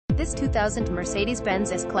This 2000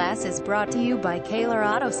 Mercedes-Benz S-Class is brought to you by Kaler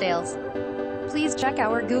Auto Sales. Please check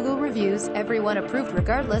our Google reviews, everyone approved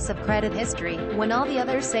regardless of credit history. When all the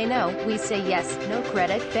others say no, we say yes. No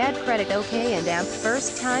credit, bad credit, okay, and amp.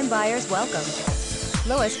 First-time buyers welcome.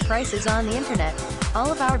 Lowest prices on the internet.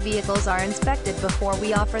 All of our vehicles are inspected before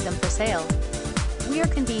we offer them for sale. We are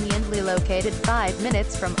conveniently located 5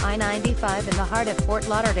 minutes from I-95 in the heart of Fort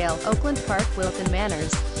Lauderdale, Oakland Park, Wilton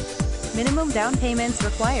Manors. Minimum down payments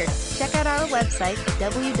required. Check out our website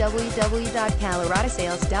at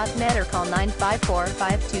www.caloradosales.net or call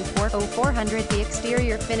 954-524-0400. The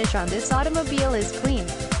exterior finish on this automobile is clean.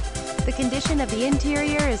 The condition of the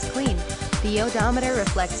interior is clean. The odometer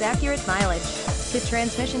reflects accurate mileage. The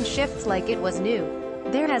transmission shifts like it was new.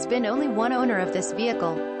 There has been only one owner of this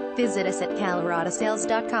vehicle. Visit us at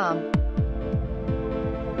caloradosales.com.